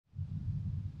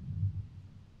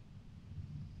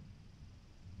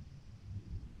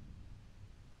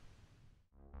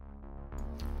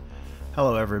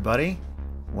Hello everybody,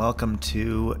 welcome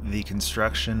to the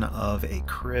construction of a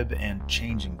crib and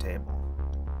changing table.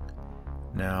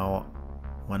 Now,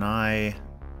 when I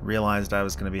realized I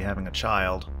was going to be having a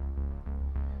child,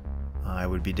 I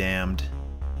would be damned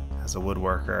as a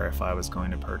woodworker if I was going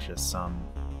to purchase some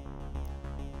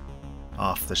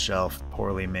off-the-shelf,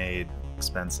 poorly made,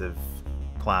 expensive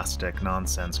plastic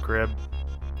nonsense crib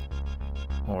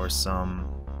or some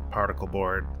particle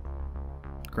board,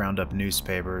 ground up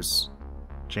newspapers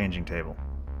changing table.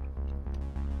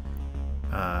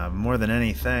 More than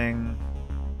anything,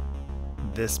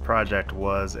 this project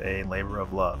was a labor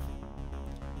of love,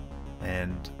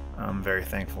 and I'm very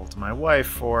thankful to my wife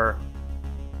for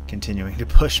continuing to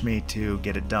push me to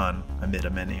get it done amid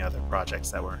many other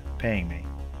projects that were paying me.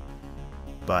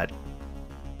 But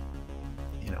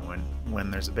you know, when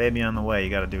there's a baby on the way, you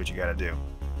got to do what you got to do.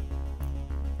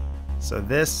 So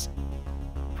this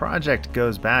project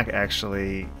goes back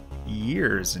actually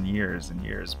years and years and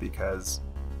years, because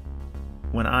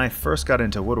when I first got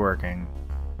into woodworking,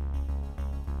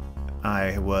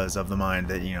 I was of the mind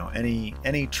that, you know,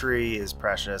 any tree is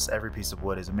precious, every piece of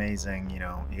wood is amazing, you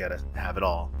know, you gotta have it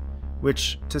all.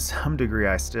 Which, to some degree,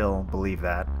 I still believe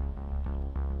that.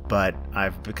 But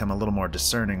I've become a little more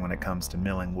discerning when it comes to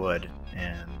milling wood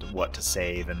and what to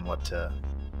save and what to,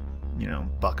 you know,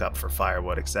 buck up for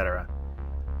firewood, etc.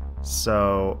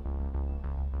 So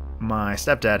my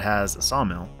stepdad has a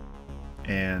sawmill,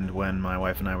 and when my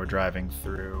wife and I were driving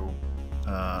through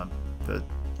the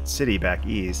city back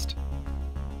east,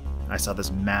 I saw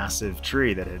this massive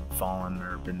tree that had fallen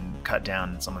or been cut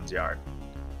down in someone's yard.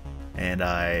 And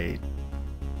I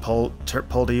pulled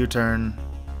a U-turn,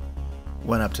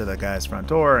 went up to the guy's front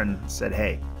door and said,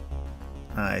 "Hey,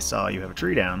 I saw you have a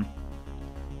tree down.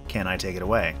 Can I take it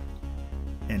away?"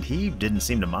 And he didn't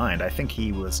seem to mind. I think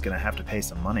he was going to have to pay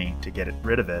some money to get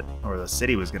rid of it, or the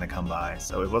city was going to come by,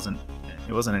 so it wasn't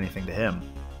anything to him.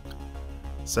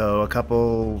 So a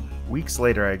couple weeks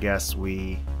later, I guess,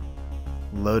 we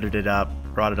loaded it up,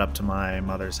 brought it up to my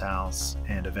mother's house,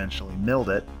 and eventually milled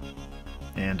it,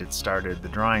 and it started the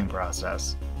drying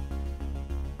process.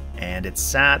 And it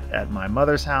sat at my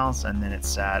mother's house, and then it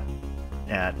sat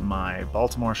at my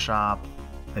Baltimore shop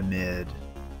amid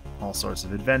all sorts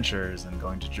of adventures and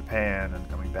going to Japan and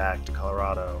coming back to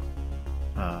Colorado.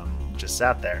 Just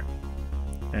sat there.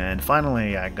 And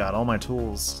finally I got all my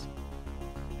tools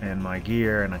and my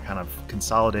gear, and I kind of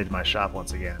consolidated my shop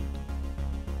once again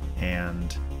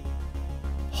and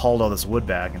hauled all this wood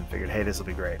back and figured, hey, this will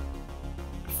be great.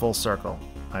 Full circle.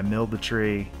 I milled the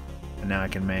tree, and now I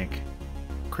can make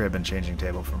crib and changing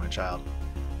table for my child.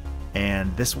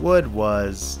 And this wood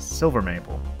was silver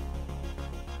maple,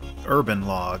 urban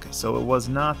log, so it was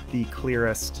not the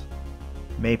clearest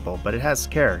maple, but it has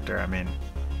character. I mean,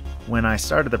 when I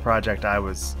started the project, I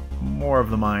was more of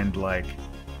the mind like,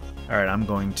 alright, I'm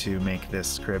going to make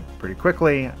this crib pretty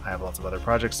quickly, I have lots of other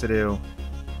projects to do,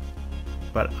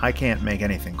 but I can't make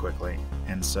anything quickly.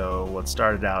 And so what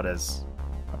started out as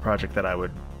a project that I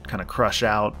would kind of crush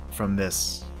out from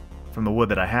the wood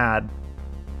that I had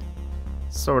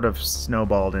sort of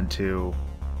snowballed into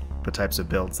the types of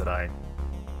builds that I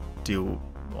do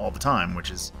all the time,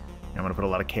 which is, you know, I'm going to put a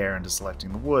lot of care into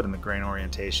selecting the wood and the grain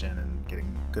orientation and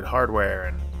getting good hardware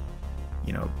and,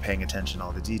 you know, paying attention to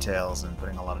all the details and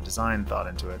putting a lot of design thought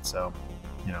into it. So,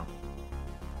 you know,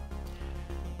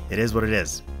 it is what it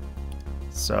is.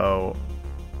 So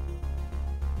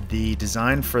the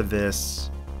design for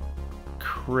this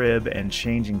crib and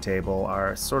changing table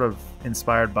are sort of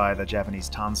inspired by the Japanese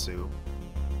tansu,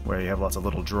 where you have lots of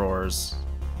little drawers,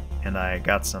 and I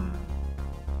got some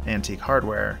antique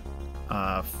hardware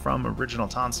from original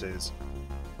tansus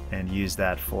and used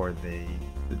that for the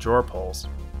drawer pulls.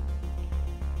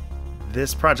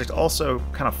 This project also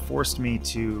kind of forced me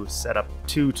to set up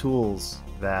two tools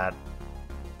that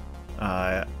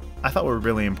I thought were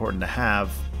really important to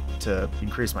have to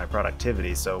increase my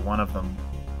productivity. So one of them,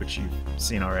 which you've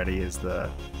seen already, is the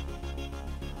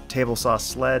table saw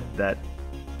sled that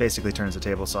basically turns a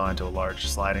table saw into a large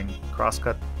sliding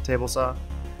crosscut table saw,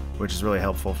 which is really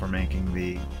helpful for making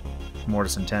the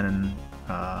Mortise and Tenon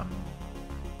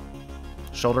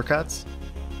shoulder cuts.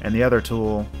 And the other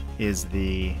tool is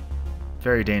the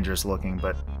very dangerous looking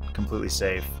but completely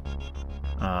safe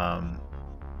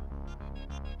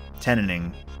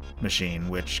tenoning machine,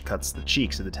 which cuts the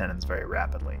cheeks of the tenons very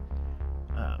rapidly.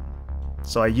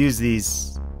 So I use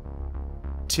these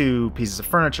two pieces of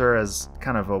furniture as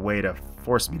kind of a way to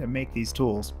force me to make these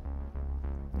tools,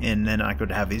 and then I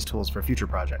could have these tools for future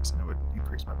projects, and it would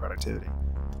increase my productivity.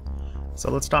 So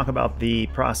let's talk about the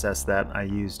process that I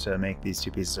use to make these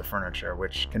two pieces of furniture,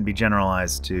 which can be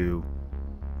generalized to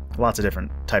lots of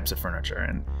different types of furniture,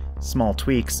 and small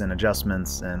tweaks and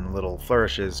adjustments and little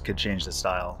flourishes could change the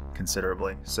style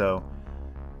considerably. So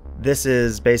this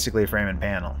is basically a frame and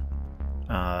panel,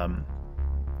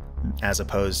 as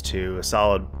opposed to a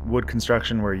solid wood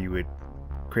construction where you would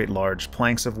create large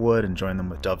planks of wood and join them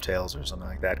with dovetails or something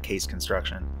like that, case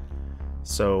construction.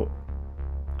 So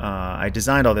I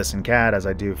designed all this in CAD, as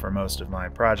I do for most of my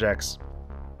projects.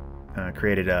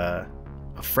 Created a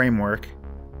framework,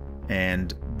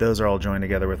 and those are all joined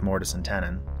together with Mortise and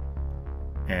Tenon.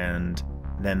 And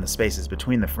then the spaces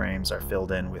between the frames are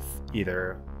filled in with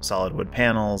either solid wood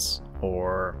panels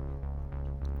or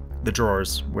the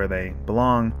drawers where they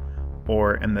belong,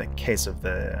 or in the case of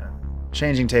the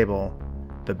changing table,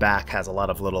 the back has a lot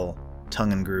of little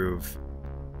tongue and groove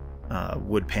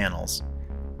wood panels,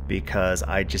 because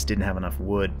I just didn't have enough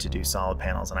wood to do solid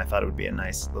panels, and I thought it would be a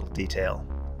nice little detail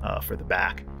for the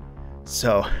back.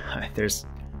 So there's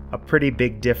a pretty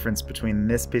big difference between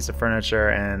this piece of furniture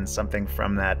and something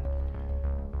from that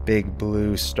big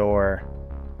blue store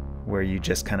where you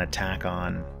just kind of tack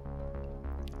on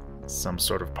some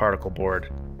sort of particle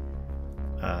board.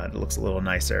 It looks a little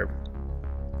nicer.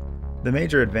 The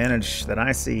major advantage that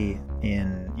I see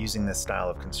in using this style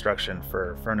of construction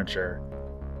for furniture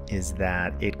is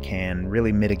that it can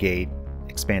really mitigate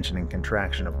expansion and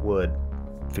contraction of wood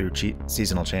through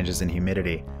seasonal changes in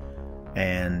humidity.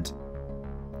 And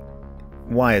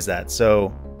why is that?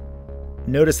 So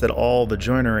notice that all the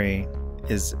joinery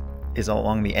is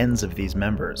along the ends of these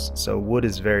members. So wood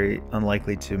is very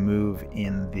unlikely to move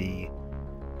in the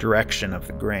direction of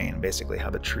the grain, basically how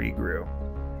the tree grew.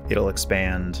 It'll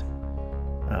expand,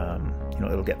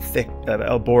 it'll get thick.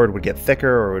 A board would get thicker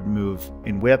or would move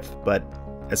in width, but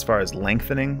as far as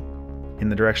lengthening in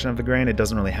the direction of the grain, it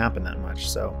doesn't really happen that much.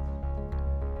 So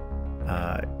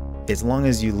as long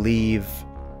as you leave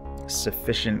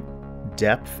sufficient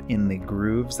depth in the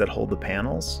grooves that hold the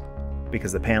panels,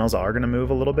 because the panels are going to move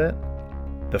a little bit,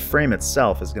 the frame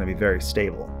itself is going to be very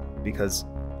stable, because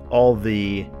all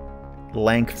the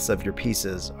lengths of your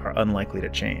pieces are unlikely to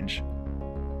change.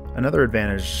 Another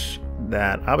advantage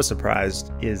that I was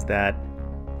surprised is that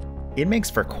it makes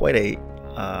for quite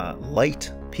a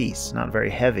light piece, not very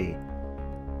heavy.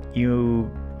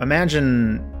 You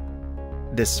imagine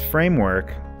this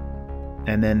framework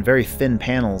and then very thin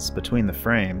panels between the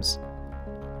frames,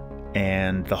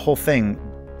 and the whole thing,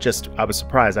 I was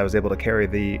surprised I was able to carry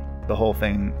the whole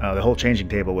thing, the whole changing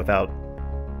table without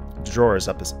drawers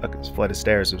up a flight of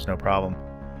stairs. There was no problem.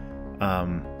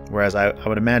 Whereas I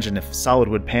would imagine if solid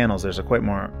wood panels, there's quite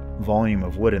more volume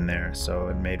of wood in there, so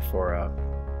it made for a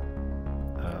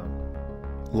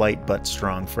light but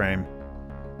strong frame.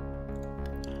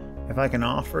 If I can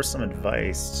offer some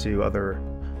advice to other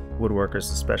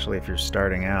woodworkers, especially if you're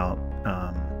starting out,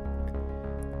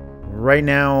 right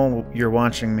now you're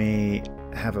watching me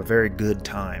have a very good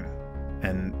time,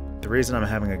 and the reason I'm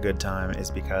having a good time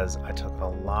is because I took a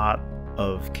lot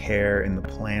of care in the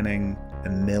planning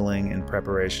and milling and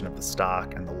preparation of the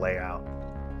stock and the layout.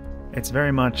 It's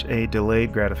very much a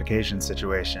delayed gratification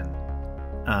situation.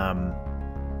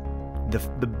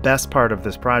 The best part of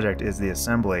this project is the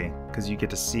assembly, because you get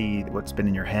to see what's been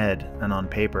in your head and on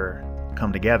paper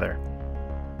come together.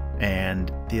 And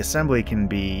the assembly can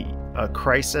be a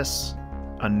crisis,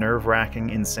 a nerve-wracking,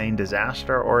 insane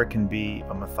disaster, or it can be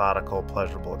a methodical,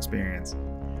 pleasurable experience.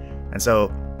 And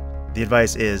so the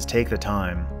advice is take the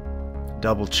time,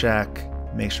 double check,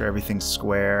 make sure everything's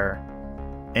square.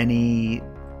 Any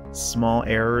small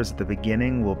errors at the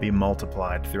beginning will be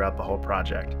multiplied throughout the whole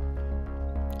project.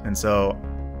 And so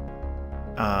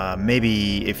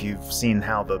maybe if you've seen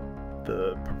how the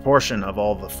proportion of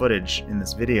all the footage in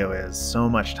this video is, so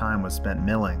much time was spent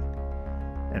milling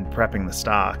and prepping the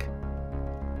stock.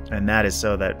 And that is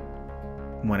so that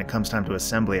when it comes time to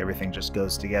assembly, everything just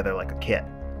goes together like a kit.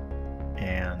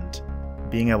 And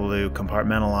being able to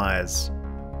compartmentalize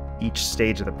each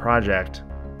stage of the project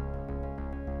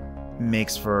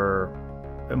makes for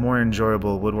a more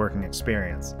enjoyable woodworking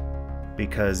experience,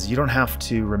 because you don't have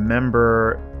to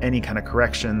remember any kind of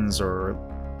corrections or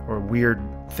weird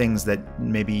things that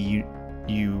maybe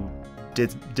you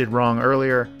did wrong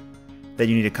earlier that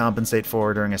you need to compensate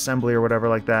for during assembly or whatever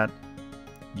like that.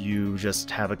 You just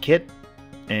have a kit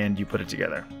and you put it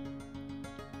together.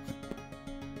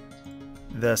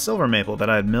 The silver maple that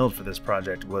I had milled for this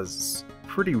project was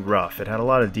pretty rough. It had a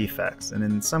lot of defects, and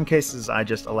in some cases I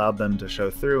just allowed them to show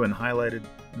through and highlighted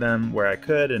them where I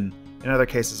could, and in other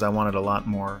cases I wanted a lot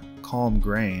more calm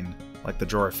grain, like the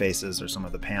drawer faces or some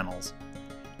of the panels.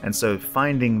 And so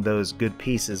finding those good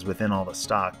pieces within all the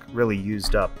stock really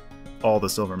used up all the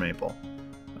silver maple.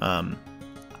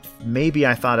 maybe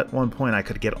I thought at one point I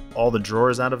could get all the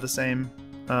drawers out of the same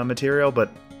material,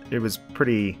 but it was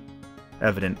pretty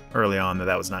evident early on that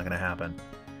that was not going to happen.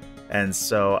 And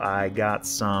so I got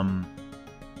some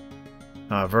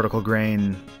vertical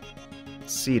grain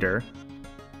cedar,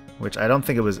 which I don't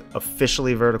think it was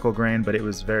officially vertical grain, but it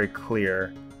was very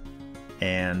clear.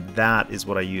 And that is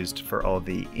what I used for all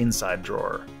the inside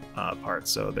drawer parts.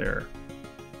 So they're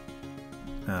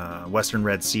Western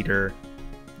red cedar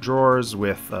drawers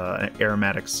with an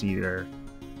aromatic cedar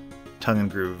tongue and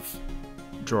groove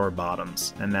drawer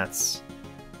bottoms, and that's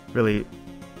really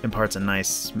imparts a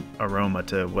nice aroma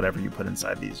to whatever you put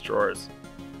inside these drawers.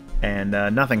 And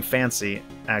nothing fancy,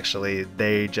 actually.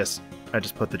 I just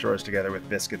put the drawers together with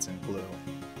biscuits and glue.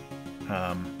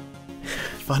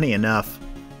 Funny enough,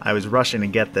 I was rushing to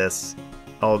get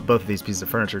both of these pieces of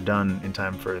furniture done in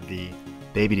time for the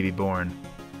baby to be born,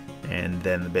 and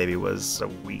then the baby was a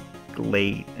week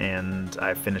late, and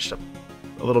I finished up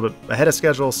a little bit ahead of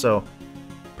schedule, so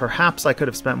perhaps I could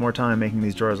have spent more time making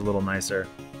these drawers a little nicer,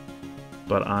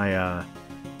 but I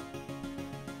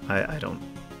don't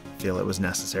feel it was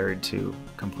necessary to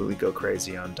completely go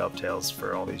crazy on dovetails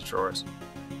for all these drawers.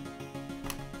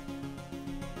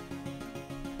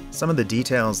 Some of the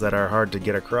details that are hard to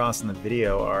get across in the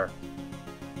video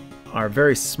are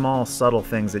very small, subtle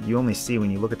things that you only see when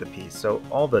you look at the piece. So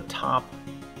all the top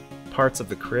parts of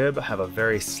the crib have a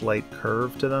very slight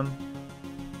curve to them,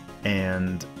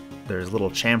 and there's little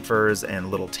chamfers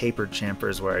and little tapered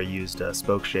chamfers where I used a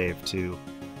spoke shave to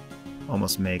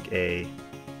almost make a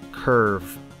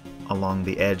curve along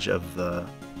the edge of the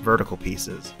vertical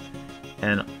pieces.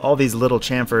 And all these little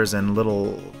chamfers and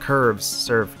little curves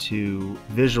serve to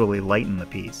visually lighten the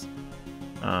piece.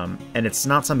 And it's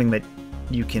not something that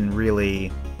you can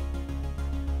really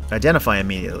identify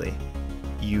immediately.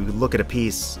 You look at a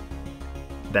piece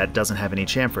that doesn't have any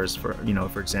chamfers,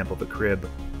 for example, the crib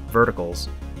verticals,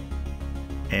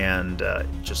 and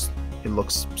it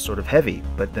looks sort of heavy.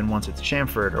 But then once it's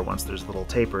chamfered, or once there's little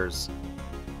tapers,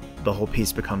 the whole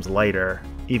piece becomes lighter,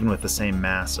 even with the same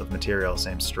mass of material,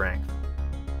 same strength.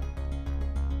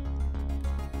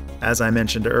 As I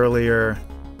mentioned earlier,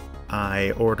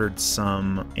 I ordered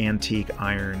some antique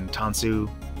iron tansu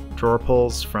drawer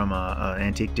pulls from an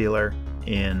antique dealer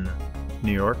in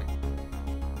New York,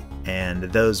 and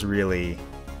those really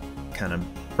kind of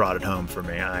brought it home for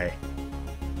me. I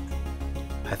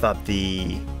thought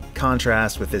the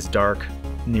contrast with this dark,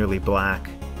 nearly black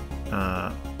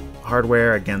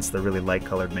hardware against the really light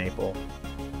colored maple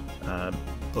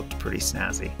looked pretty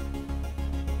snazzy.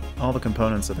 All the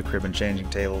components of the crib and changing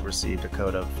table received a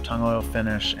coat of tung oil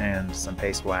finish and some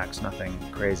paste wax, nothing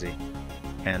crazy.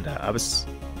 And I was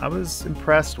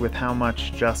impressed with how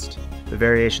much just the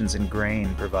variations in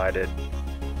grain provided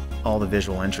all the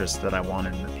visual interest that I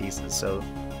wanted in the pieces. So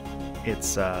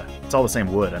it's all the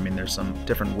same wood. I mean, there's some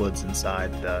different woods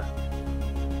inside the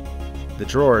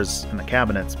drawers and the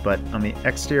cabinets, but on the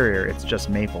exterior it's just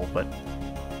maple. But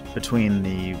between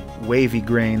the wavy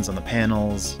grains on the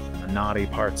panels, knotty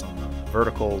parts on the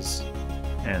verticals,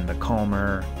 and the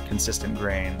calmer, consistent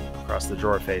grain across the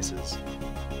drawer faces,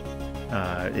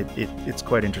 it's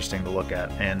quite interesting to look at.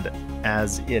 And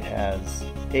as it has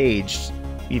aged,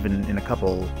 even in a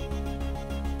couple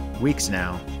weeks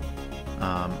now,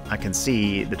 I can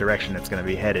see the direction it's going to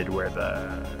be headed, where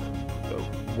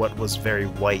what was very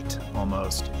white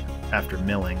almost after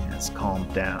milling has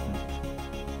calmed down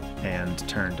and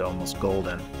turned almost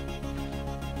golden.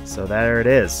 So there it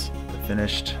is, the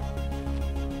finished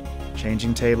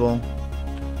changing table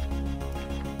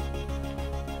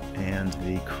and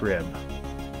the crib,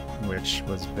 which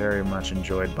was very much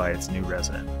enjoyed by its new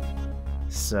resident.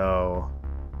 So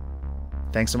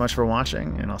thanks so much for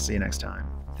watching, and I'll see you next time.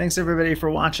 Thanks everybody for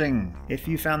watching. If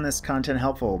you found this content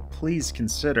helpful, please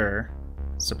consider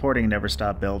supporting Never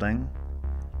Stop Building.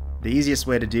 The easiest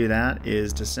way to do that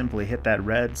is to simply hit that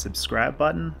red subscribe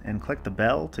button and click the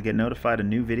bell to get notified of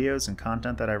new videos and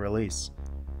content that I release.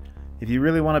 If you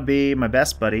really want to be my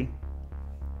best buddy,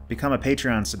 become a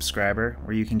Patreon subscriber,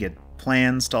 where you can get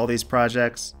plans to all these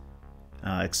projects,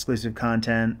 exclusive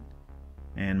content,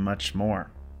 and much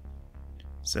more.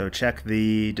 So check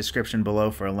the description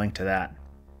below for a link to that.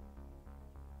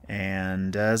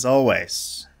 And as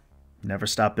always, never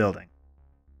stop building.